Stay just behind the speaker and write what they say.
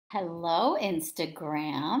Hello,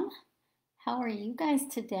 Instagram. How are you guys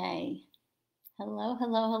today? Hello,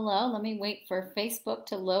 hello, hello. Let me wait for Facebook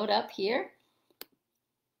to load up here.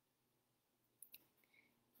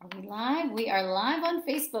 Are we live? We are live on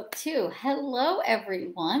Facebook too. Hello,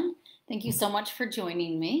 everyone. Thank you so much for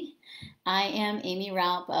joining me. I am Aimee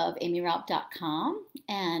Raupp of aimeeraupp.com,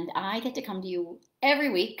 and I get to come to you every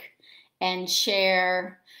week and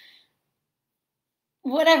share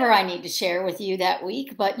whatever I need to share with you that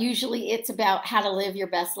week, but usually it's about how to live your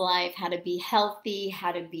best life, how to be healthy,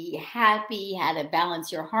 how to be happy, how to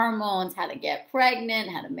balance your hormones, how to get pregnant,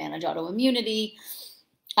 how to manage autoimmunity.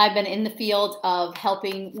 I've been in the field of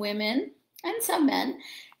helping women and some men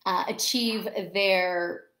achieve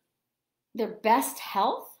their best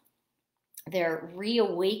health, their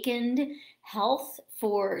reawakened health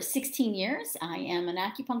for 16 years. I am an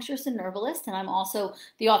acupuncturist and herbalist, and I'm also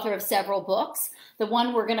the author of several books. The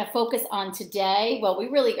one we're going to focus on today, well, we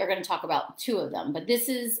really are going to talk about two of them, but this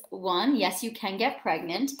is one, Yes, You Can Get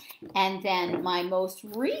Pregnant, and then my most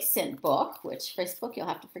recent book, which Facebook, you'll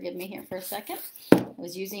have to forgive me here for a second. I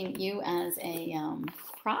was using you as a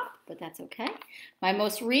prop, but that's okay. My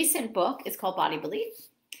most recent book is called Body Belief.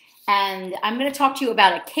 And I'm going to talk to you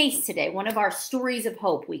about a case today, one of our stories of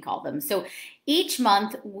hope, we call them. So each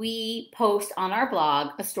month we post on our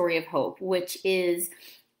blog a story of hope, which is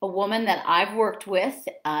a woman that I've worked with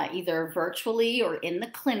either virtually or in the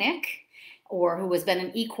clinic, or who has been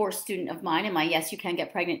an e-course student of mine in my Yes, You Can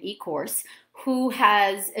Get Pregnant e-course, who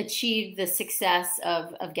has achieved the success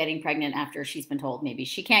of getting pregnant after she's been told maybe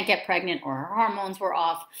she can't get pregnant or her hormones were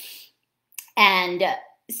off. And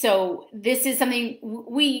so this is something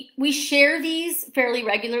we share these fairly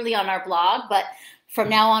regularly on our blog, but from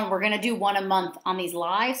now on, we're going to do one a month on these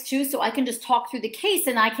lives too. So I can just talk through the case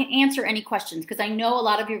and I can answer any questions because I know a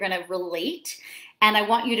lot of you are going to relate. And I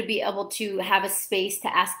want you to be able to have a space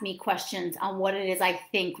to ask me questions on what it is I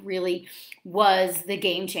think really was the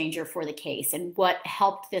game changer for the case and what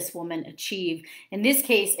helped this woman achieve, in this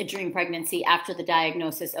case, a dream pregnancy after the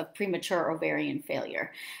diagnosis of premature ovarian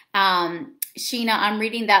failure. Sheena, I'm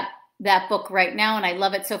reading that book right now, and I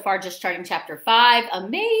love it so far, just starting chapter 5.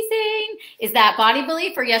 Amazing. Is that Body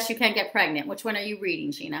Belief or Yes, You Can Get Pregnant? Which one are you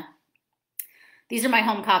reading, Sheena? These are my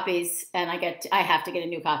home copies, and I have to get a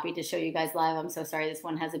new copy to show you guys live. I'm so sorry. This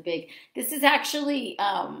one has a big, this is actually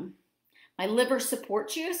my liver support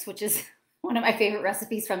juice, which is one of my favorite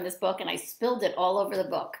recipes from this book, and I spilled it all over the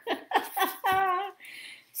book.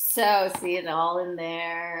 So see it all in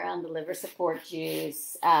there on the liver support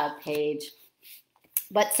juice page.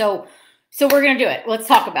 But so we're going to do it. Let's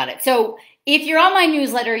talk about it. So if you're on my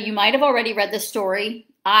newsletter, you might have already read the story.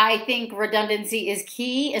 I think redundancy is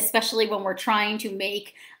key, especially when we're trying to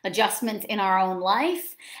make adjustments in our own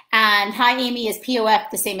life. And hi, Amy, is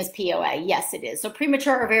POF the same as POA? Yes, it is. So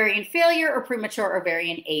premature ovarian failure or premature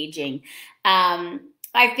ovarian aging.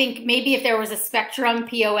 I think maybe if there was a spectrum,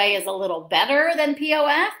 POA is a little better than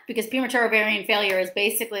POF because premature ovarian failure is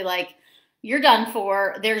basically like, you're done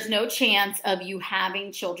for. There's no chance of you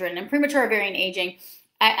having children. And premature ovarian aging,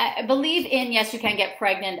 I believe in Yes, You Can Get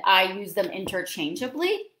Pregnant. I use them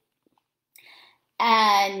interchangeably.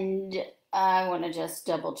 And I want to just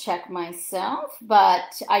double check myself.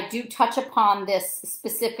 But I do touch upon this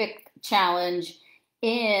specific challenge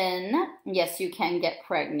in Yes, You Can Get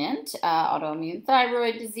Pregnant. Autoimmune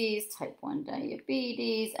thyroid disease, type 1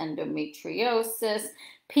 diabetes, endometriosis,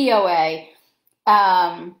 POA.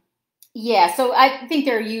 Yeah, so I think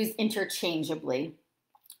they're used interchangeably.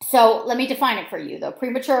 So let me define it for you, though.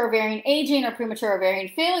 Premature ovarian aging or premature ovarian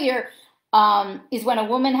failure is when a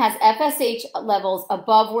woman has FSH levels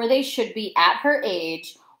above where they should be at her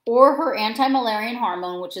age, or her anti-Müllerian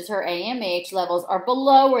hormone, which is her AMH levels, are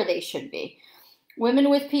below where they should be. Women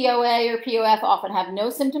with POA or POF often have no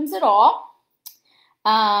symptoms at all,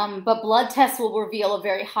 but blood tests will reveal a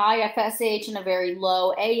very high FSH and a very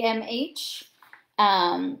low AMH.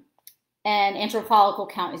 And antral follicle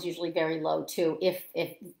count is usually very low too, if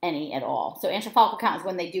any at all. So antral follicle count is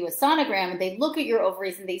when they do a sonogram and they look at your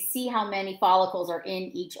ovaries and they see how many follicles are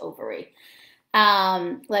in each ovary.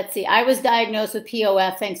 Let's see. I was diagnosed with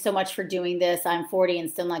POF. Thanks so much for doing this. I'm 40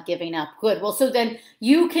 and still not giving up. Good. Well, so then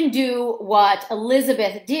you can do what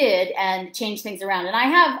Elizabeth did and change things around. And I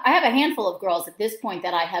have a handful of girls at this point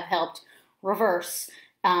that I have helped reverse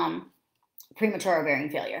premature ovarian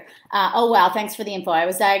failure. Oh, wow. Thanks for the info. I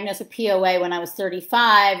was diagnosed with POA when I was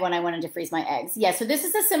 35 when I wanted to freeze my eggs. Yeah, so this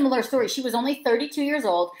is a similar story. She was only 32 years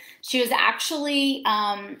old. She was actually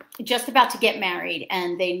just about to get married,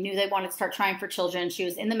 and they knew they wanted to start trying for children. She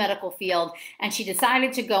was in the medical field, and she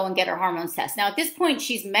decided to go and get her hormones test. Now, at this point,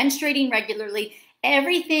 she's menstruating regularly,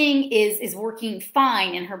 everything is working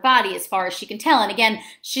fine in her body as far as she can tell. And again,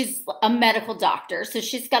 she's a medical doctor, so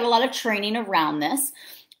she's got a lot of training around this.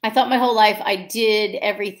 I thought my whole life I did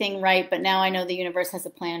everything right, but now I know the universe has a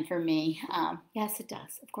plan for me. Yes, it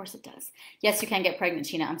does. Of course it does. Yes, you can get pregnant,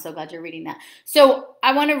 Tina. I'm so glad you're reading that. So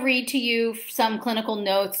I want to read to you some clinical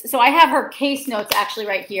notes. So I have her case notes actually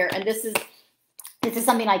right here, and this is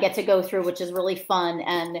something I get to go through, which is really fun.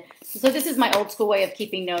 And so this is my old school way of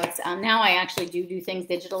keeping notes. Now I actually do things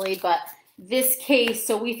digitally, but this case,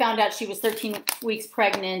 so we found out she was 13 weeks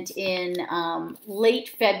pregnant in late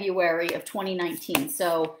February of 2019,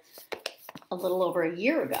 so a little over a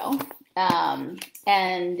year ago.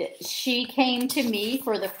 And she came to me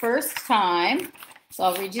for the first time, so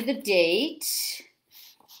I'll read you the date.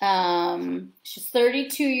 She's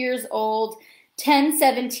 32 years old,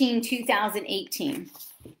 10/17/2018.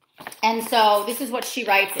 And so this is what she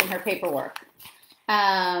writes in her paperwork.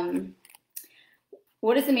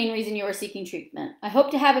 What is the main reason you are seeking treatment? I hope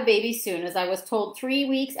to have a baby soon, as I was told 3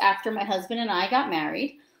 weeks after my husband and I got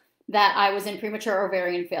married that I was in premature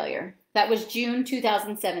ovarian failure. That was June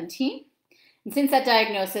 2017. And since that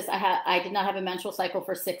diagnosis, I did not have a menstrual cycle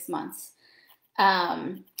for 6 months.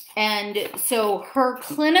 And so her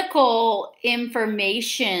clinical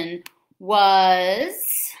information was,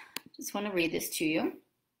 just want to read this to you.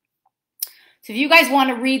 So if you guys want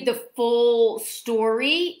to read the full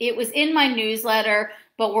story, it was in my newsletter,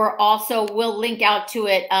 but we'll link out to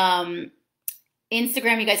it.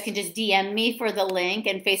 Instagram, you guys can just DM me for the link,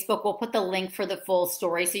 and Facebook will put the link for the full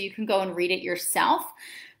story so you can go and read it yourself.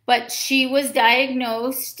 But she was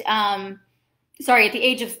diagnosed, at the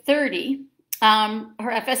age of 30. Her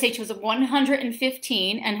FSH was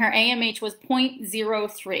 115 and her AMH was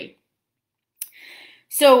 0.03.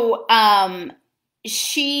 So,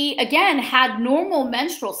 she, again, had normal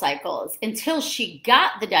menstrual cycles until she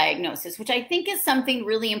got the diagnosis, which I think is something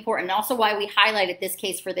really important. Also why we highlighted this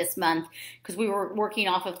case for this month, because we were working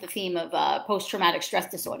off of the theme of post-traumatic stress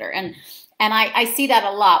disorder. And I see that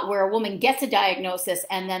a lot, where a woman gets a diagnosis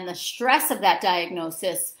and then the stress of that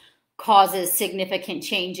diagnosis causes significant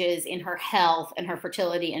changes in her health and her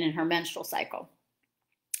fertility and in her menstrual cycle.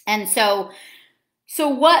 And so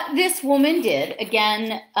what this woman did,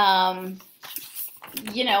 again,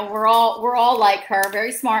 you know, we're all like her,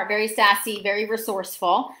 very smart, very sassy, very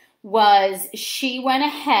resourceful, was she went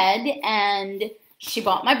ahead and she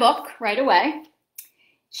bought my book right away.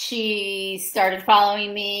 She started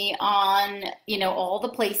following me on, you know, all the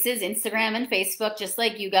places, Instagram and Facebook, just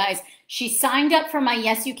like you guys. She signed up for my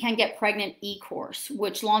Yes You Can Get Pregnant e-course,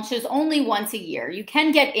 which launches only once a year. You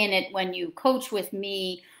can get in it when you coach with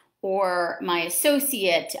me or my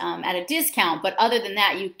associate at a discount. But other than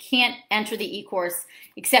that, you can't enter the e-course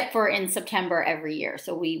except for in September every year.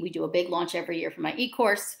 So we do a big launch every year for my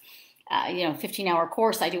e-course. 15-hour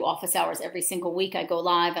course. I do office hours every single week. I go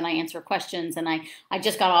live and I answer questions. And I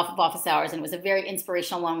just got off of office hours, and it was a very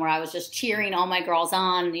inspirational one where I was just cheering all my girls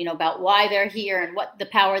on, you know, about why they're here and what the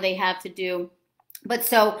power they have to do. But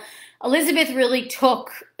so Elizabeth really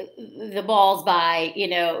took the balls by, you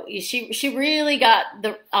know, she really got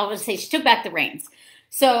she took back the reins.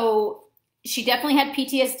 So she definitely had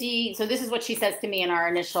PTSD. So this is what she says to me in our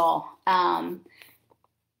initial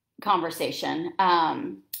conversation.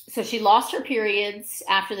 So she lost her periods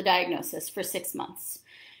after the diagnosis for 6 months.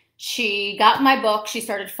 She got my book. She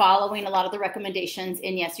started following a lot of the recommendations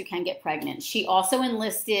in Yes You Can Get Pregnant. She also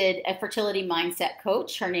enlisted a fertility mindset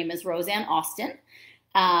coach. Her name is Roseanne Austin.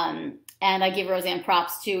 And I give Roseanne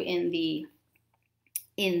props too in the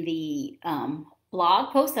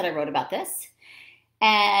blog post that I wrote about this.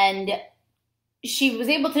 And she was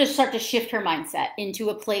able to start to shift her mindset into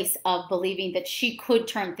a place of believing that she could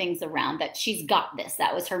turn things around, that she's got this.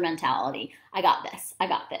 That was her mentality. I got this. I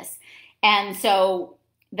got this. And so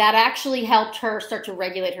that actually helped her start to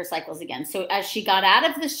regulate her cycles again. So as she got out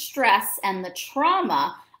of the stress and the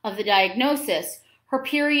trauma of the diagnosis, her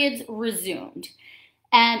periods resumed.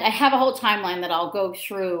 And I have a whole timeline that I'll go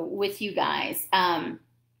through with you guys.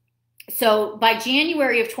 So by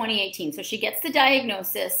January of 2018, so she gets the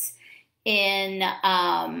diagnosis in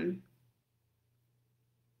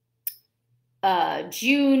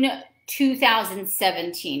June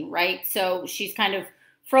 2017, right? So she's kind of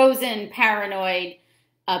frozen, paranoid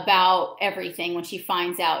about everything when she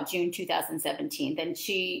finds out June 2017. Then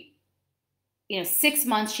she, 6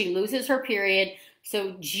 months, she loses her period.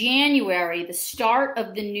 So January, the start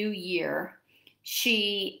of the new year,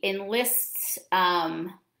 she enlists,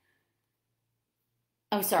 I'm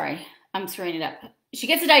sorry, I'm screwing it up. She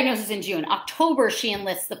gets a diagnosis in June. October, she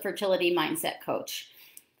enlists the fertility mindset coach.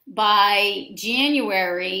 By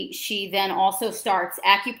January, she then also starts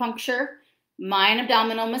acupuncture, mind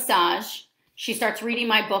abdominal massage. She starts reading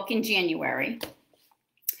my book in January.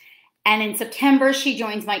 And in September, she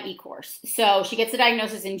joins my e-course. So she gets the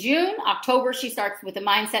diagnosis in June. October, she starts with the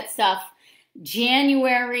mindset stuff.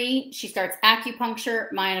 January, she starts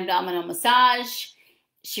acupuncture, mind abdominal massage.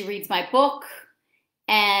 She reads my book.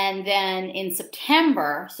 And then in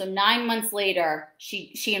September, so 9 months later,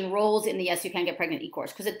 she enrolls in the Yes You Can Get Pregnant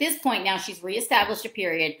e-course. Because at this point now, she's reestablished a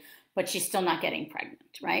period, but she's still not getting pregnant,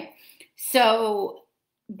 right? So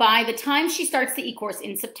by the time she starts the e-course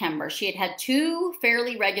in September, she had had 2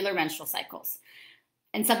 fairly regular menstrual cycles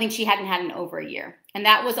and something she hadn't had in over a year. And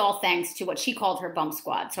that was all thanks to what she called her bump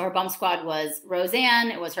squad. So her bump squad was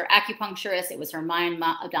Roseanne, it was her acupuncturist, it was her mind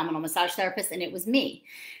abdominal massage therapist, and it was me.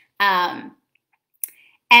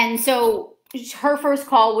 And so her first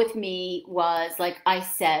call with me was, like I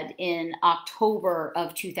said, in October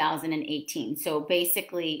of 2018. So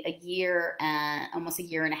basically a year, almost a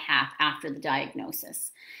year and a half after the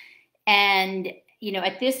diagnosis. And, you know,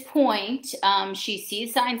 at this point, she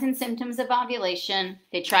sees signs and symptoms of ovulation.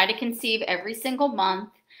 They try to conceive every single month.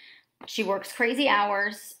 She works crazy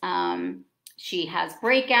hours. She has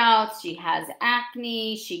breakouts. She has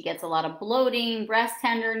acne. She gets a lot of bloating, breast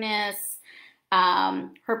tenderness.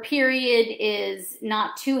 Her period is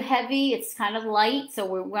not too heavy. It's kind of light, so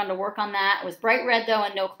we're going to work on that. It was bright red, though,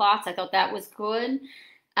 and no clots. I thought that was good.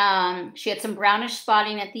 She had some brownish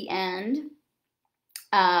spotting at the end.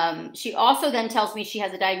 She also then tells me she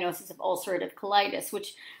has a diagnosis of ulcerative colitis,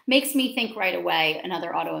 which makes me think right away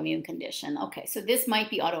another autoimmune condition. Okay, so this might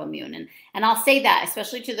be autoimmune. And I'll say that,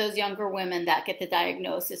 especially to those younger women that get the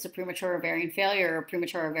diagnosis of premature ovarian failure or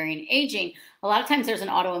premature ovarian aging, a lot of times there's an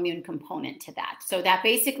autoimmune component to that. So that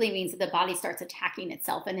basically means that the body starts attacking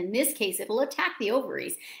itself. And in this case, it'll attack the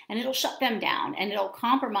ovaries and it'll shut them down and it'll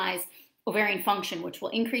compromise ovarian function, which will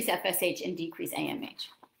increase FSH and decrease AMH.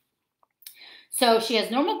 So she has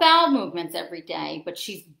normal bowel movements every day, but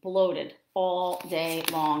she's bloated all day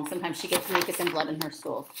long. Sometimes she gets mucus and blood in her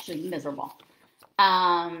stool. She's miserable.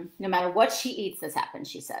 No matter what she eats, this happens,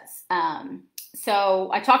 she says. So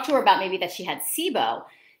I talked to her about maybe that she had SIBO.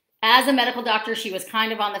 As a medical doctor, she was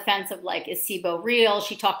kind of on the fence of like, is SIBO real?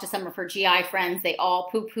 She talked to some of her GI friends. They all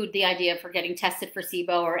poo-pooed the idea of her getting tested for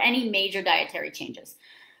SIBO or any major dietary changes.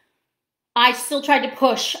 I still tried to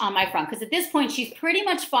push on my front because at this point, she's pretty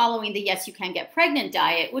much following the Yes You Can Get Pregnant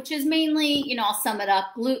diet, which is mainly, you know, I'll sum it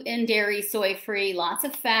up, gluten, dairy, soy-free, lots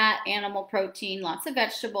of fat, animal protein, lots of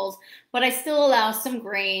vegetables, but I still allow some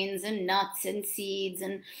grains and nuts and seeds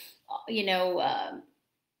and, you know,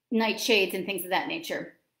 nightshades and things of that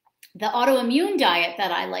nature. The autoimmune diet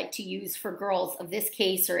that I like to use for girls of this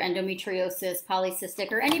case or endometriosis, polycystic,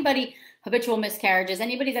 or anybody, habitual miscarriages,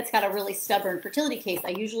 anybody that's got a really stubborn fertility case,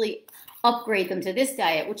 I usually upgrade them to this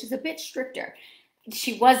diet, which is a bit stricter.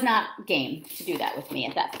 She was not game to do that with me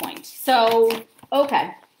at that point. So,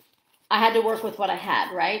 okay, I had to work with what I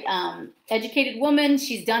had, right? Educated woman,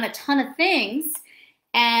 she's done a ton of things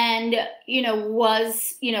and, you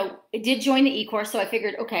know, did join the e-course. So I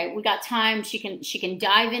figured, okay, we got time. She can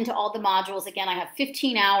dive into all the modules. Again, I have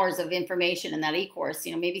 15 hours of information in that e-course,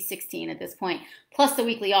 you know, maybe 16 at this point, plus the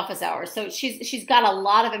weekly office hours. So she's got a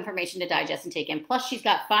lot of information to digest and take in. Plus she's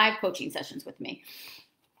got 5 coaching sessions with me.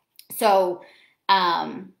 So,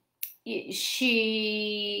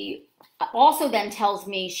 she also then tells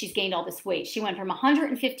me she's gained all this weight. She went from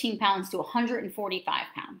 115 pounds to 145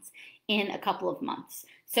 pounds in a couple of months.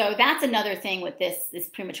 So that's another thing with this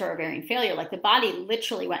premature ovarian failure. Like the body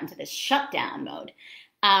literally went into this shutdown mode.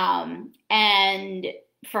 And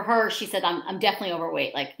for her, she said, I'm definitely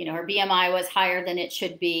overweight. Like, you know, her BMI was higher than it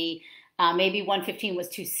should be. Maybe 115 was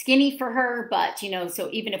too skinny for her, but, you know, so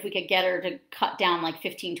even if we could get her to cut down like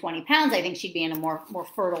 15, 20 pounds, I think she'd be in a more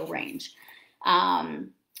fertile range.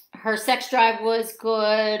 Her sex drive was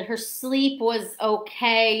good. Her sleep was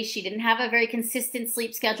okay. She didn't have a very consistent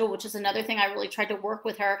sleep schedule, which is another thing I really tried to work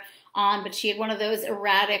with her on, but she had one of those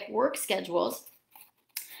erratic work schedules.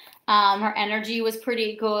 Her energy was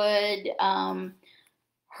pretty good.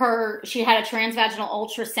 She had a transvaginal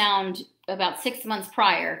ultrasound about 6 months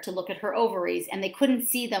prior to look at her ovaries, and they couldn't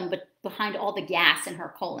see them but behind all the gas in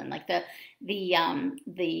her colon. Like the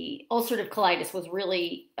ulcerative colitis was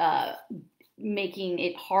really making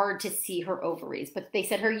it hard to see her ovaries, but they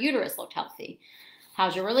said her uterus looked healthy.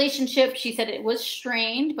 How's your relationship? She said it was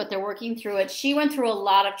strained, but they're working through it. She went through a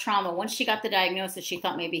lot of trauma. Once she got the diagnosis, she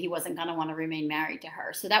thought maybe he wasn't going to want to remain married to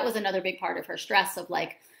her. So that was another big part of her stress of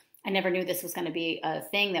like, I never knew this was going to be a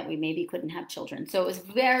thing that we maybe couldn't have children. So it was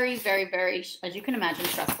very, very, very, as you can imagine,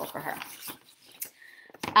 stressful for her.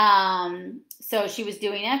 So she was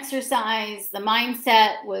doing exercise. The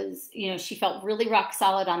mindset was, you know, she felt really rock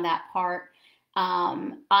solid on that part.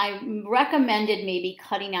 I recommended maybe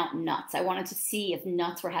cutting out nuts. I wanted to see if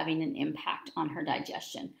nuts were having an impact on her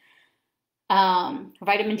digestion. Her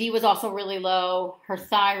vitamin D was also really low. Her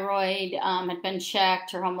thyroid had been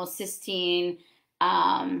checked, her homocysteine,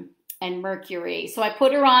 and mercury. So I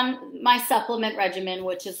put her on my supplement regimen,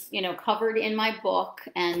 which is, covered in my book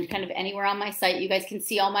and kind of anywhere on my site. You guys can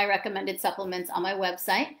see all my recommended supplements on my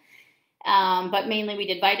website. But mainly we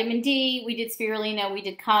did vitamin D, we did spirulina, we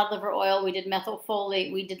did cod liver oil, we did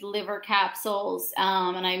methylfolate, we did liver capsules,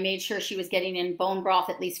 and I made sure she was getting in bone broth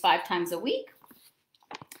at least 5 times a week.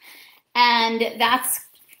 And that's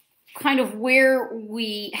kind of where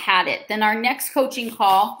we had it. Then our next coaching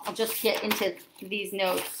call, I'll just get into these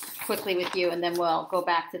notes quickly with you and then we'll go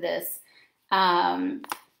back to this.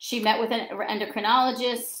 She met with an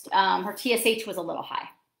endocrinologist. Her TSH was a little high.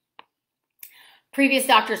 Previous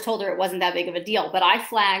doctors told her it wasn't that big of a deal, but I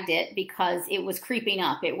flagged it because it was creeping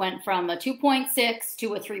up. It went from a 2.6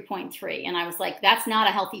 to a 3.3. And I was like, that's not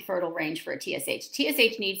a healthy fertile range for a TSH.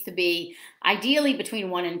 TSH needs to be ideally between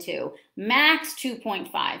 1 and 2, max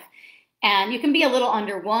 2.5. And you can be a little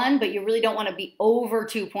under 1, but you really don't want to be over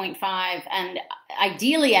 2.5 and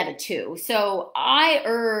ideally at a 2. So I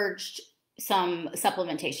urged some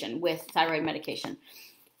supplementation with thyroid medication.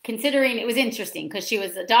 Considering it was interesting because she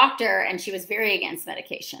was a doctor and she was very against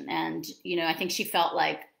medication. And, I think she felt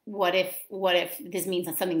like, what if this means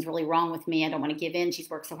that something's really wrong with me? I don't want to give in. She's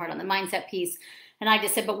worked so hard on the mindset piece. And I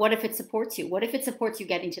just said, but what if it supports you? What if it supports you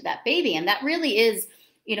getting to that baby? And that really is,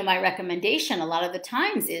 my recommendation a lot of the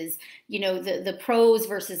times is, the pros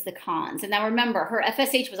versus the cons. And now remember, her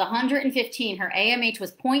FSH was 115, her AMH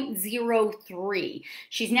was 0.03.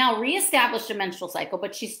 She's now reestablished a menstrual cycle,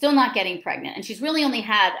 but she's still not getting pregnant. And she's really only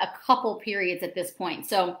had a couple periods at this point.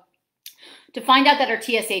 So to find out that her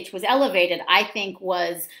TSH was elevated, I think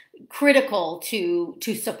was critical to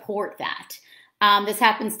support that. This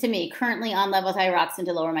happens to me, currently on levothyroxine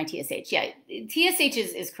to lower my TSH. Yeah, TSH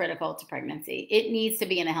is critical to pregnancy. It needs to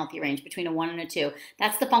be in a healthy range between a 1 and a 2.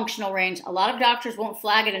 That's the functional range. A lot of doctors won't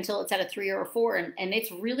flag it until it's at a 3 or a 4, and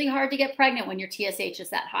it's really hard to get pregnant when your TSH is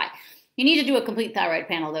that high. You need to do a complete thyroid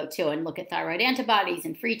panel, though, too, and look at thyroid antibodies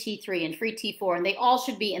and free T3 and free T4, and they all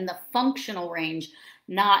should be in the functional range,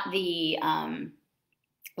 not the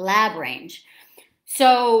lab range.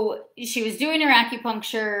 So she was doing her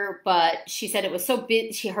acupuncture, but she said it was so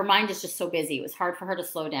busy. Her mind is just so busy. It was hard for her to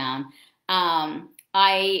slow down.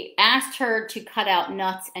 I asked her to cut out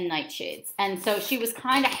nuts and nightshades. And so she was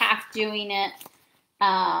kind of half doing it.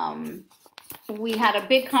 We had a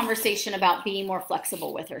big conversation about being more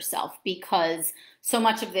flexible with herself because so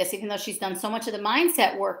much of this, even though she's done so much of the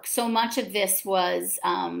mindset work, so much of this was,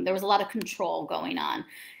 there was a lot of control going on.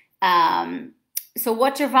 So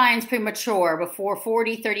what defines premature before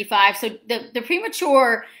 40, 35? So the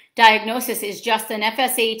premature diagnosis is just an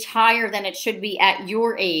FSH higher than it should be at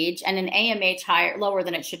your age and an AMH lower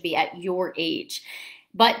than it should be at your age.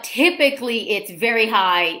 But typically it's very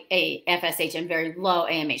high FSH and very low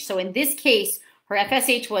AMH. So in this case, her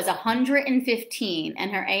FSH was 115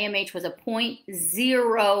 and her AMH was a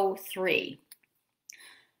 0.03.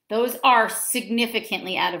 Those are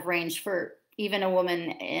significantly out of range for even a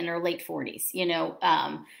woman in her late 40s, and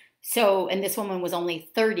this woman was only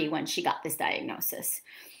 30 when she got this diagnosis.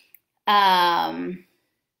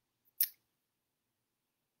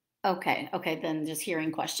 Okay, then just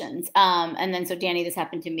hearing questions. And then, so Danny, this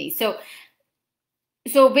happened to me. So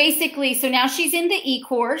basically, so now she's in the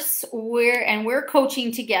e-course we're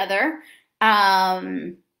coaching together.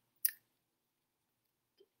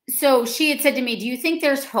 So she had said to me, do you think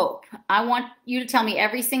there's hope? I want you to tell me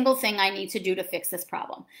every single thing I need to do to fix this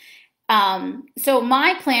problem. So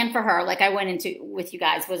my plan for her, like I went into with you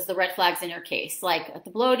guys, was the red flags in her case, like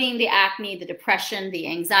the bloating, the acne, the depression, the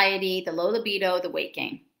anxiety, the low libido, the weight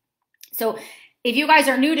gain. So if you guys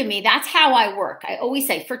are new to me, that's how I work. I always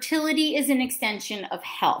say fertility is an extension of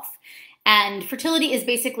health. And fertility is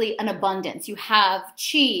basically an abundance. You have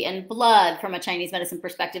qi and blood from a Chinese medicine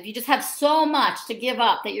perspective. You just have so much to give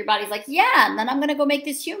up that your body's like, yeah, and then I'm going to go make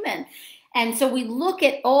this human. And so we look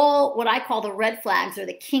at all what I call the red flags or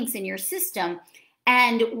the kinks in your system,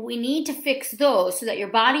 and we need to fix those so that your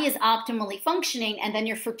body is optimally functioning, and then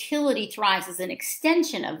your fertility thrives as an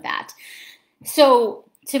extension of that. So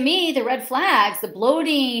to me, the red flags, the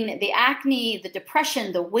bloating, the acne, the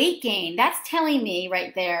depression, the weight gain, that's telling me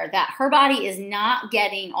right there that her body is not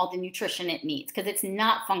getting all the nutrition it needs because it's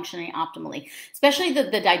not functioning optimally, especially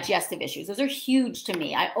the digestive issues. Those are huge to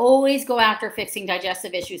me. I always go after fixing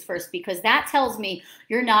digestive issues first because that tells me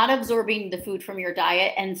you're not absorbing the food from your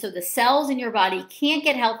diet, and so the cells in your body can't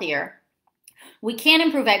get healthier. We can't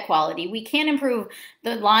improve egg quality. We can't improve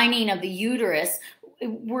the lining of the uterus.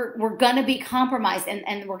 We're going to be compromised,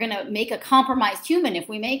 and we're going to make a compromised human if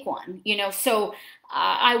we make one, you know. So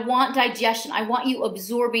I want digestion. I want you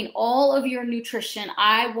absorbing all of your nutrition.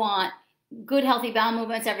 I want good, healthy bowel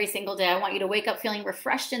movements every single day. I want you to wake up feeling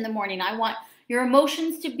refreshed in the morning. I want your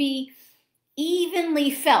emotions to be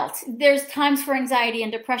evenly felt. There's times for anxiety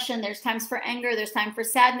and depression. There's times for anger. There's time for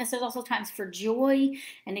sadness. There's also times for joy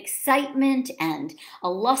and excitement and a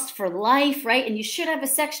lust for life, right? And you should have a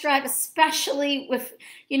sex drive, especially with,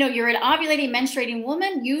 you know, you're an ovulating, menstruating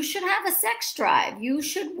woman. You should have a sex drive. You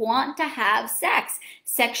should want to have sex.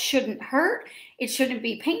 Sex shouldn't hurt. It shouldn't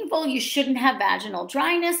be painful. You shouldn't have vaginal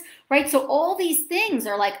dryness, right? So all these things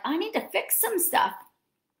are like, I need to fix some stuff.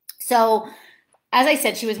 So as I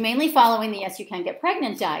said, she was mainly following the Yes You Can Get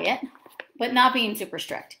Pregnant diet, but not being super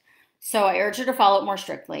strict. So I urged her to follow it more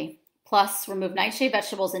strictly, plus remove nightshade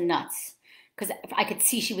vegetables and nuts, because I could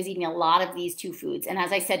see she was eating a lot of these two foods. And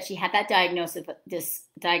as I said, she had that diagnosis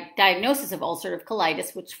of ulcerative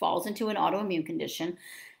colitis, which falls into an autoimmune condition.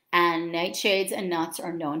 And nightshades and nuts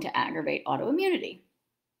are known to aggravate autoimmunity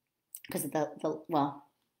because of well,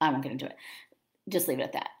 I won't get into it. Just leave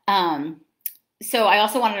it at that. So I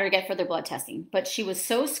also wanted her to get further blood testing, but she was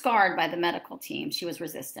so scarred by the medical team, she was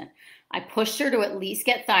resistant. I pushed her to at least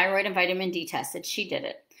get thyroid and vitamin D tested. She did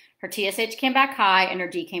it. Her TSH came back high and her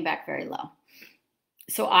D came back very low.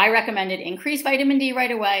 So I recommended increase vitamin D right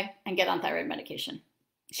away and get on thyroid medication.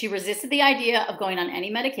 She resisted the idea of going on any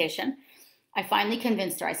medication. I finally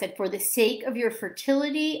convinced her. I said, for the sake of your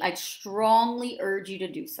fertility, I'd strongly urge you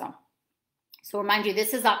to do so. So remind you,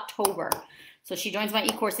 this is October. So she joins my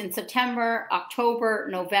e-course in September, October,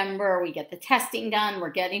 November. We get the testing done.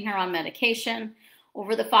 We're getting her on medication.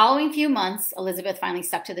 Over the following few months, Elizabeth finally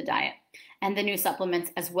stuck to the diet and the new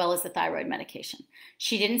supplements as well as the thyroid medication.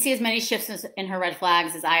 She didn't see as many shifts in her red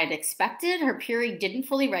flags as I had expected. Her period didn't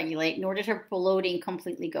fully regulate, nor did her bloating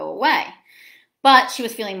completely go away. But she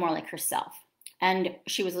was feeling more like herself. And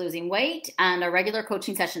she was losing weight, and our regular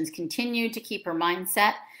coaching sessions continued to keep her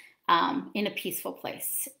mindset in a peaceful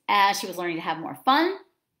place as she was learning to have more fun.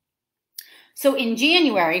 So in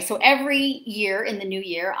January, so every year in the new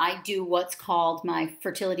year, I do what's called my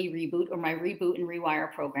fertility reboot or my reboot and rewire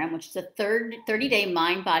program, which is a 30-day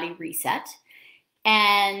mind-body reset.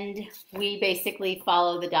 And we basically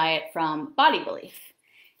follow the diet from Body Belief.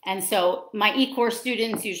 And so my e-course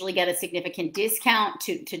students usually get a significant discount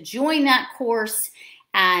to join that course.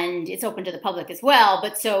 And it's open to the public as well.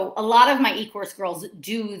 But so a lot of my e-course girls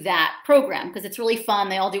do that program because it's really fun.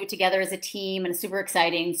 They all do it together as a team and it's super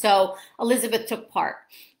exciting. So Elizabeth took part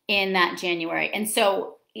in that January. And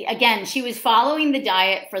so again, she was following the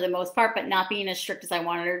diet for the most part, but not being as strict as I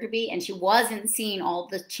wanted her to be. And she wasn't seeing all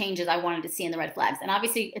the changes I wanted to see in the red flags. And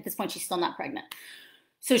obviously at this point, she's still not pregnant.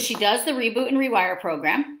 So she does the Reboot and Rewire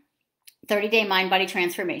program, 30-day mind-body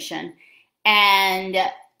transformation. And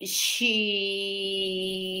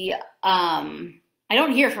she, I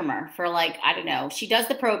don't hear from her for like, I don't know. She does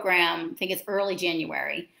the program, I think it's early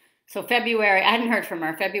January. So February, I hadn't heard from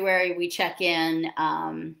her. February, we check in,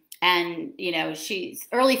 and you know, she's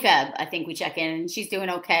early Feb, I think we check in, and she's doing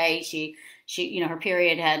okay. She, you know, her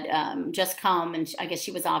period had just come, and I guess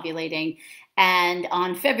she was ovulating. And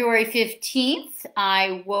on February 15th,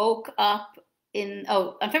 I woke up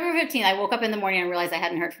on February 15th, I woke up in the morning and realized I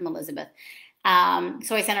hadn't heard from Elizabeth.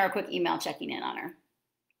 So I sent her a quick email checking in on her.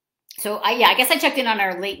 So I guess I checked in on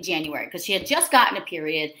her late January because she had just gotten a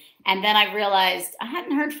period. And then I realized I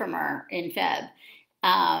hadn't heard from her in Feb.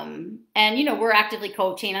 And, you know, we're actively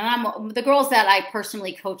coaching, and the girls that I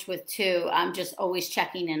personally coach with too, I'm just always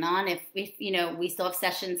checking in on if, you know, we still have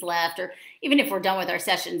sessions left, or even if we're done with our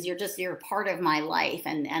sessions, you're part of my life,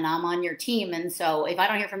 and I'm on your team. And so if I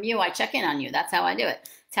don't hear from you, I check in on you. That's how I do it.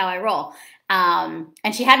 That's how I roll.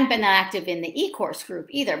 And she hadn't been that active in the e-course group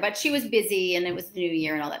either, but she was busy and it was the new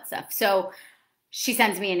year and all that stuff. So she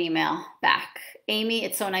sends me an email back. Aimee,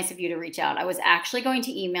 it's so nice of you to reach out. I was actually going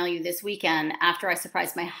to email you this weekend after I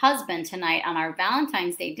surprised my husband tonight on our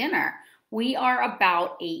Valentine's Day dinner. We are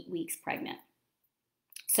about 8 weeks pregnant.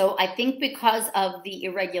 So I think because of the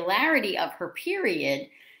irregularity of her period,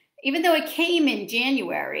 even though it came in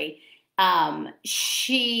January,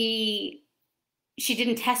 she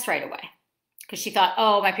didn't test right away because she thought,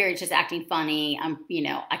 oh, my period's just acting funny.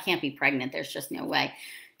 I can't be pregnant. There's just no way.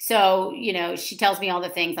 So, you know, she tells me all the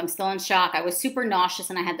things. I'm still in shock. I was super nauseous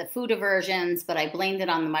and I had the food aversions, but I blamed it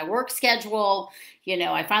on my work schedule. You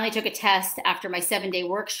know, I finally took a test after my 7-day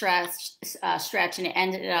work stretch, and it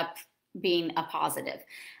ended up being a positive.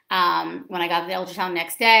 When I got the ultrasound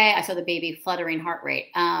next day, I saw the baby fluttering heart rate.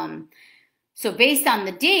 So based on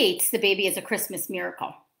the dates, the baby is a Christmas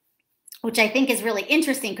miracle, which I think is really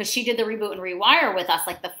interesting because she did the reboot and rewire with us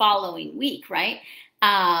like the following week, right?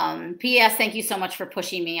 P.S. Thank you so much for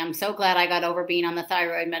pushing me. I'm so glad I got over being on the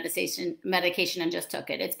thyroid medication and just took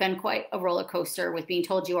it. It's been quite a roller coaster with being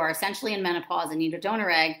told you are essentially in menopause and need a donor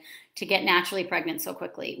egg to get naturally pregnant so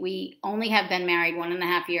quickly. We only have been married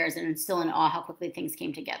 1.5 years and it's still in awe how quickly things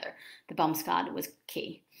came together. The Balms God was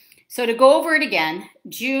key. So to go over it again,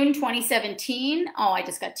 June 2017. Oh, I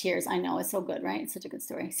just got tears. I know, it's so good, right? It's such a good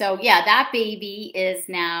story. So yeah, that baby is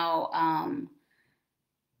now,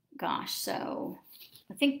 gosh, so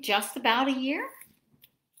I think just about a year,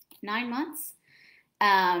 9 months.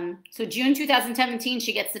 So June 2017,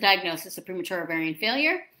 she gets the diagnosis of premature ovarian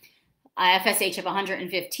failure, FSH of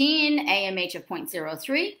 115, AMH of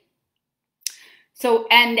 0.03. So,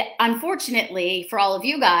 and unfortunately for all of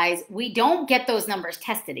you guys, we don't get those numbers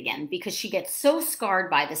tested again because she gets so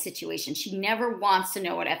scarred by the situation. She never wants to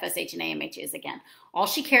know what FSH and AMH is again. All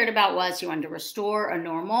she cared about was she wanted to restore a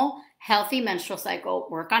normal, healthy menstrual cycle,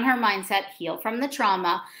 work on her mindset, heal from the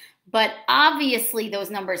trauma. But obviously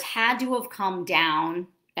those numbers had to have come down,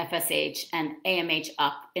 FSH and AMH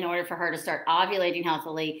up, in order for her to start ovulating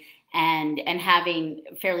healthily and having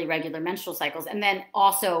fairly regular menstrual cycles. And then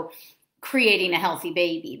also creating a healthy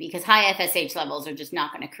baby, because high FSH levels are just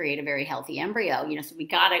not going to create a very healthy embryo, you know, so we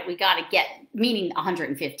got to get, meaning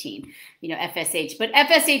 115, you know, FSH. But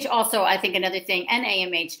FSH also, I think another thing, and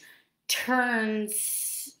AMH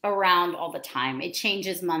turns around all the time. It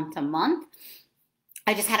changes month to month.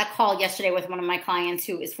 I just had a call yesterday with one of my clients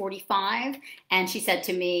who is 45, and she said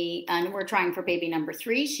to me, and we're trying for baby number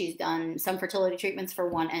 3. She's done some fertility treatments for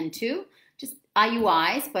 1 and 2, just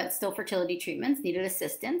IUIs, but still fertility treatments, needed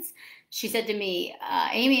assistance. She said to me,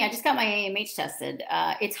 Aimee, I just got my AMH tested.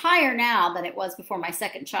 It's higher now than it was before my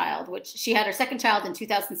second child, which she had her second child in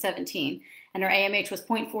 2017, and her AMH was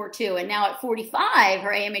 0.42, and now at 45,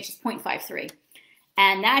 her AMH is 0.53.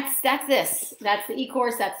 And that's this. That's the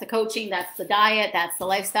e-course, that's the coaching, that's the diet, that's the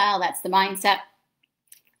lifestyle, that's the mindset.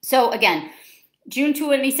 So again, June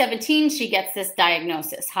 2017, she gets this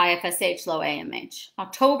diagnosis, high FSH, low AMH.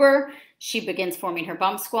 October, she begins forming her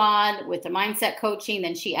bump squad with the mindset coaching.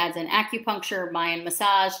 Then she adds in acupuncture, Mayan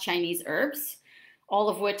massage, Chinese herbs, all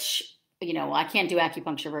of which, you know, I can't do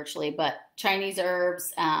acupuncture virtually, but Chinese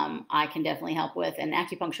herbs, I can definitely help with. And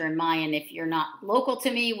acupuncture and Mayan, if you're not local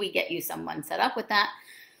to me, we get you someone set up with that.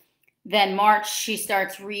 Then March, she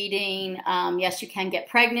starts reading, Yes, You Can Get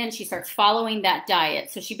Pregnant. She starts following that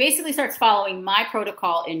diet. So she basically starts following my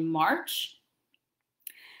protocol in March.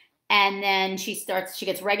 And then she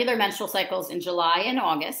gets regular menstrual cycles in July and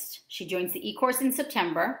August. She joins the e-course in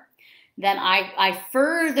September. Then I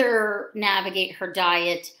further navigate her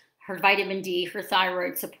diet, her vitamin D, her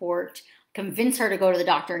thyroid support, convince her to go to the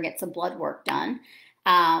doctor and get some blood work done.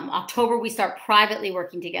 October, we start privately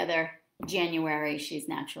working together. January, she's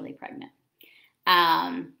naturally pregnant.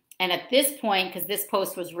 And at this point, because this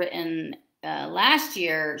post was written last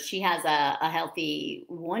year, she has a healthy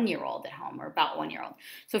 1-year-old at home, or about 1-year-old.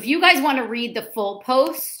 So if you guys want to read the full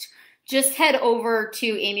post, just head over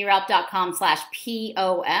to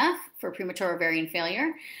aimeeraupp.com/POF for premature ovarian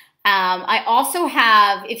failure. I also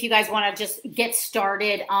have, if you guys want to just get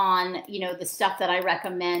started on, you know, the stuff that I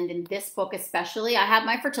recommend in this book especially, I have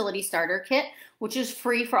my fertility starter kit, which is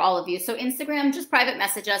free for all of you. So Instagram, just private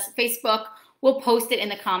message us. Facebook, we'll post it in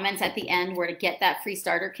the comments at the end where to get that free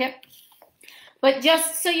starter kit. But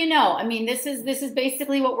just so you know, I mean, this is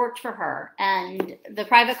basically what worked for her. And the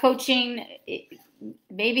private coaching,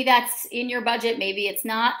 maybe that's in your budget, maybe it's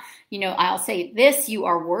not. You know, I'll say this, you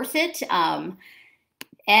are worth it.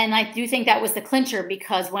 And I do think that was the clincher,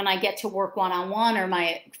 because when I get to work one-on-one, or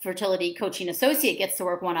my fertility coaching associate gets to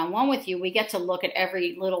work one-on-one with you, we get to look at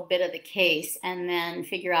every little bit of the case and then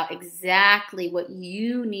figure out exactly what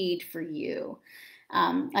you need for you.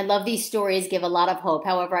 I love these stories, give a lot of hope.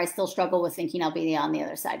 However, I still struggle with thinking I'll be on the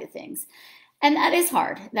other side of things. And that is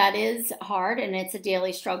hard. That is hard, and it's a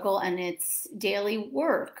daily struggle, and it's daily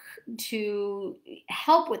work to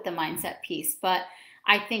help with the mindset piece. But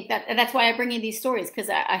I think that's why I bring you these stories, because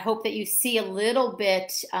I hope that you see a little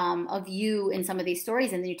bit of you in some of these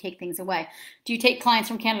stories, and then you take things away. Do you take clients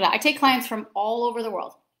from Canada? I take clients from all over the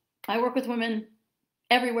world. I work with women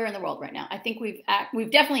everywhere in the world right now. I think we've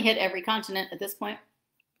definitely hit every continent at this point,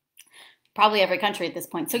 probably every country at this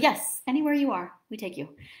point. So yes, anywhere you are, we take you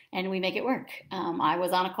and we make it work. I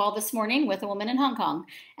was on a call this morning with a woman in Hong Kong,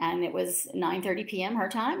 and it was 9:30 p.m. her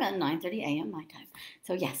time and 9:30 a.m. my time.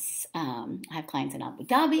 So yes, I have clients in Abu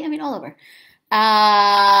Dhabi, I mean, all over.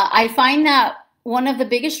 I find that One of the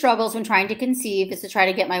biggest struggles when trying to conceive is to try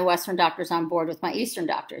to get my Western doctors on board with my Eastern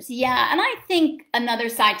doctors. Yeah, and I think another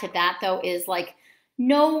side to that though is like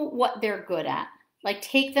know what they're good at. Like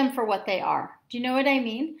take them for what they are. Do you know what I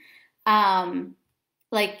mean? Um,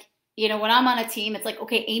 like, when I'm on a team, it's like,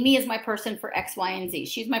 okay, Aimee is my person for X, Y, and Z.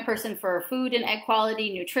 She's my person for food and egg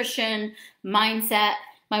quality, nutrition, mindset.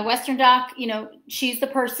 My Western doc, she's the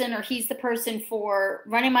person or he's the person for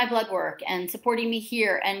running my blood work and supporting me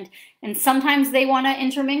here. And sometimes they want to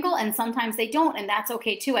intermingle and sometimes they don't. And that's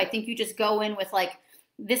okay too. I think you just go in with like,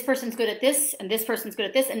 this person's good at this and this person's good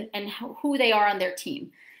at this and who they are on their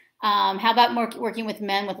team. How about working with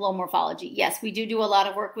men with low morphology? Yes, we do a lot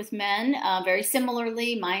of work with men, very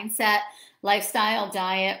similarly, mindset, lifestyle,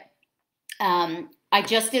 diet. I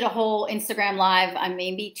just did a whole Instagram live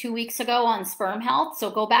maybe 2 weeks ago on sperm health,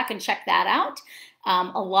 so go back and check that out.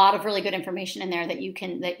 A lot of really good information in there that you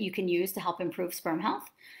can use to help improve sperm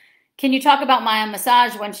health. Can you talk about my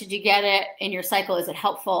massage? When should you get it in your cycle? Is it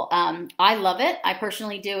helpful? I love it. I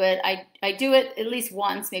personally do it. I do it at least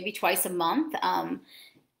once, maybe twice a month.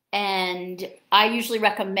 And I usually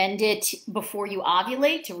recommend it before you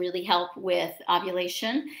ovulate to really help with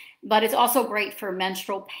ovulation. But it's also great for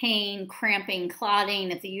menstrual pain, cramping,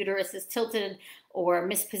 clotting, if the uterus is tilted or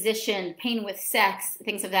mispositioned, pain with sex,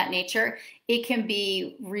 things of that nature. It can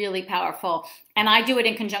be really powerful. And I do it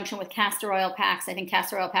in conjunction with castor oil packs. I think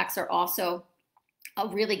castor oil packs are also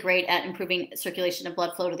really great at improving circulation and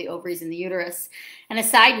blood flow to the ovaries and the uterus. And a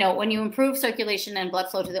side note, when you improve circulation and blood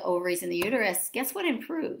flow to the ovaries and the uterus, guess what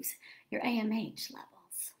improves? Your AMH levels.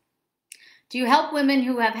 Do you help women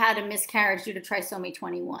who have had a miscarriage due to trisomy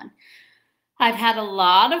 21? I've had a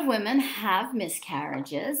lot of women have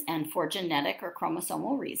miscarriages and for genetic or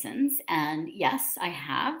chromosomal reasons. And yes, I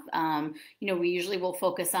have. We usually will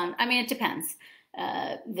focus on, it depends.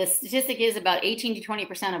 The statistic is about 18 to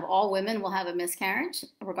 20% of all women will have a miscarriage,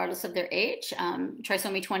 regardless of their age.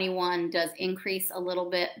 Trisomy 21 does increase a little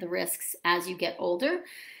bit the risks as you get older.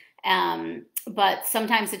 But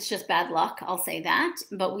sometimes it's just bad luck, I'll say that.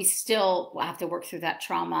 But we still have to work through that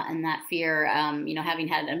trauma and that fear. Having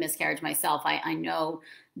had a miscarriage myself, I know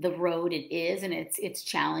the road it is, and it's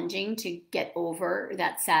challenging to get over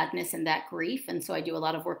that sadness and that grief. And so I do a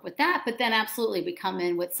lot of work with that. But then absolutely we come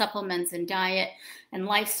in with supplements and diet and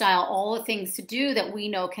lifestyle, all the things to do that we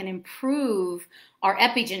know can improve our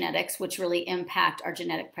epigenetics, which really impact our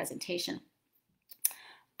genetic presentation.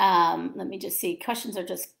 Let me just see. Questions are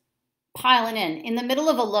just piling in. In the middle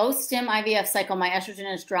of a low stim IVF cycle, my estrogen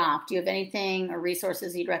has dropped. Do you have anything or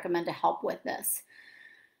resources you'd recommend to help with this?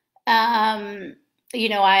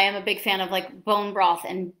 I am a big fan of like bone broth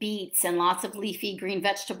and beets and lots of leafy green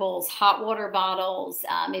vegetables, hot water bottles,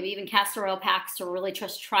 maybe even castor oil packs to really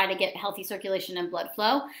just try to get healthy circulation and blood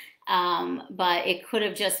flow. But it could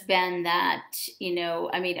have just been that,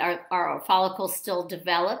 our follicles still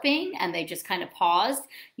developing and they just kind of paused.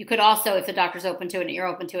 You could also, if the doctor's open to it and you're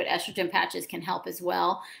open to it, estrogen patches can help as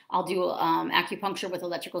well. I'll do acupuncture with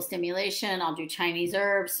electrical stimulation. I'll do Chinese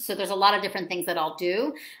herbs. So there's a lot of different things that I'll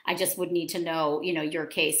do. I just would need to know, your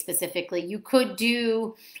case specifically. You could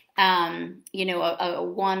do a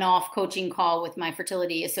one-off coaching call with my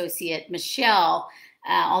fertility associate, Michelle.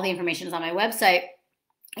 All the information is on my website,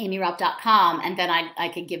 aimeeraupp.com, and then I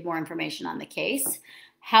could give more information on the case.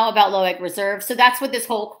 How about low egg reserve? So that's what this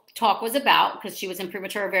whole talk was about, because she was in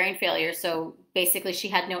premature ovarian failure. So basically she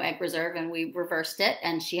had no egg reserve and we reversed it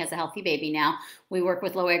and she has a healthy baby now. We work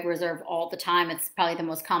with low egg reserve all the time. It's probably the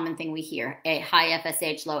most common thing we hear, a high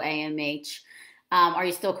FSH, low AMH. Are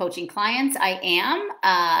you still coaching clients? I am,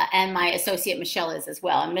 and my associate Michelle is as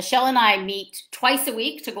well. And Michelle and I meet twice a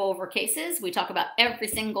week to go over cases. We talk about every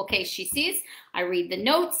single case she sees. I read the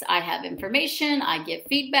notes, I have information, I give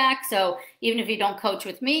feedback. So even if you don't coach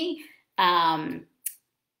with me,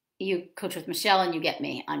 you coach with Michelle and you get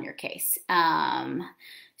me on your case.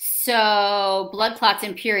 So blood clots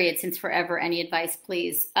and periods since forever, any advice,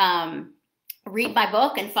 please? Read my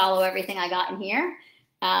book and follow everything I got in here.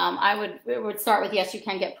 It would start with, yes, you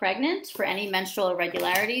can get pregnant for any menstrual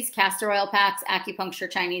irregularities, castor oil packs, acupuncture,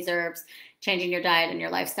 Chinese herbs, changing your diet and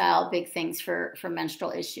your lifestyle, big things for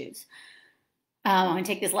menstrual issues. I'm going to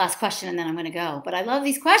take this last question and then I'm going to go. But I love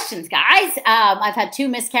these questions, guys. I've had 2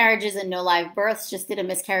 miscarriages and no live births. Just did a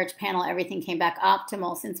miscarriage panel. Everything came back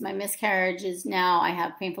optimal. Since my miscarriages now, I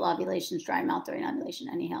have painful ovulations, dry mouth during ovulation.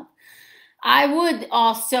 Any help? I would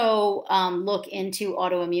also look into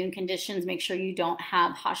autoimmune conditions. Make sure you don't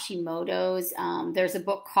have Hashimoto's. There's a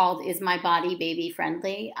book called Is My Body Baby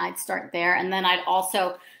Friendly? I'd start there. And then I'd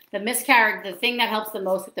also, the thing that helps the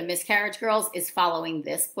most with the miscarriage girls is following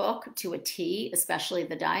this book to a T, especially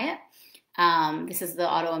the diet. This is the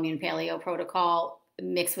autoimmune paleo protocol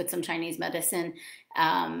mixed with some Chinese medicine.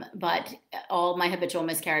 But all my habitual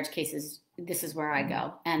miscarriage cases, this is where I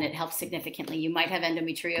go, and it helps significantly. You might have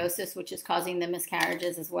endometriosis, which is causing the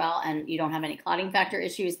miscarriages as well, and you don't have any clotting factor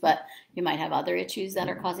issues, but you might have other issues that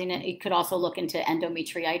are causing it. You could also look into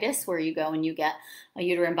endometriitis, where you go and you get a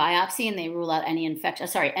uterine biopsy and they rule out any infection.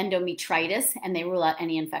 Sorry, endometritis, and they rule out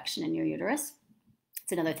any infection in your uterus.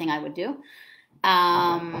 It's another thing I would do.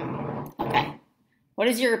 Okay. What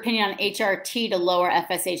is your opinion on HRT to lower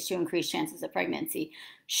FSH to increase chances of pregnancy?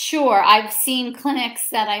 Sure. I've seen clinics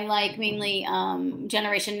that I like, mainly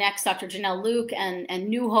Generation Next, Dr. Janelle Luke, and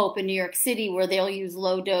New Hope in New York City, where they'll use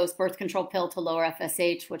low-dose birth control pill to lower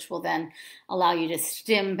FSH, which will then allow you to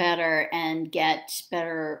stim better and get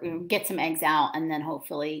some eggs out, and then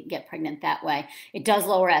hopefully get pregnant that way. It does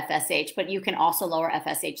lower FSH, but you can also lower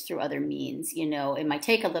FSH through other means. You know, it might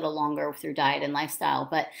take a little longer through diet and lifestyle,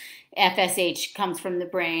 but FSH comes from the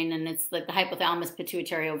brain, and it's like the hypothalamus,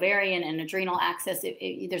 pituitary, ovarian, and adrenal axis.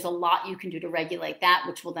 There's a lot you can do to regulate that,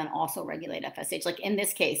 which will then also regulate FSH. Like in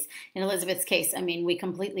this case, in Elizabeth's case, I mean, we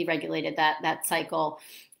completely regulated that cycle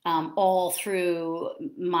all through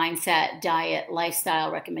mindset, diet, lifestyle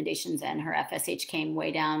recommendations, and her FSH came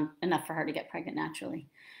way down enough for her to get pregnant naturally.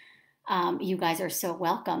 You guys are so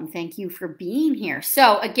welcome. Thank you for being here.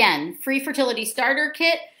 So again, free fertility starter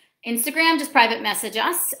kit. Instagram, just private message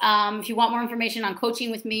us. If you want more information on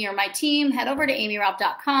coaching with me or my team, head over to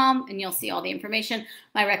aimeeraupp.com and you'll see all the information.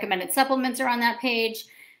 My recommended supplements are on that page.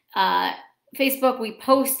 Facebook, we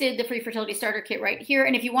posted the free fertility starter kit right here.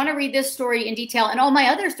 And if you want to read this story in detail and all my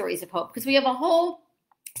other stories of hope, because we have a whole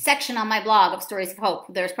section on my blog of stories of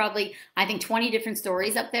hope. There's probably, I think, 20 different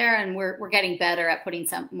stories up there, and we're getting better at putting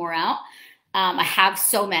some more out. I have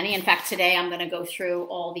so many. In fact, today I'm going to go through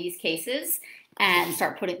all these cases and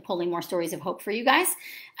start pulling more stories of hope for you guys.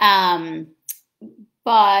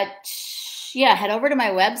 But yeah, head over to my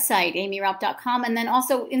website, aimeeraupp.com, and then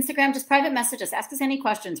also Instagram, just private message us. Ask us any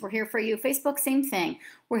questions. We're here for you. Facebook, same thing.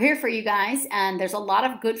 We're here for you guys, and there's a lot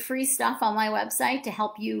of good free stuff on my website to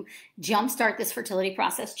help you jumpstart this fertility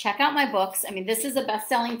process. Check out my books. I mean, this is a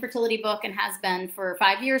best-selling fertility book and has been for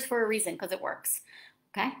 5 years for a reason, because it works.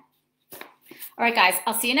 Okay? All right, guys,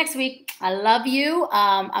 I'll see you next week. I love you.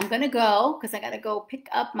 I'm going to go because I got to go pick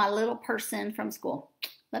up my little person from school.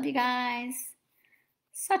 Love you guys.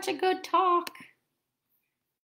 Such a good talk.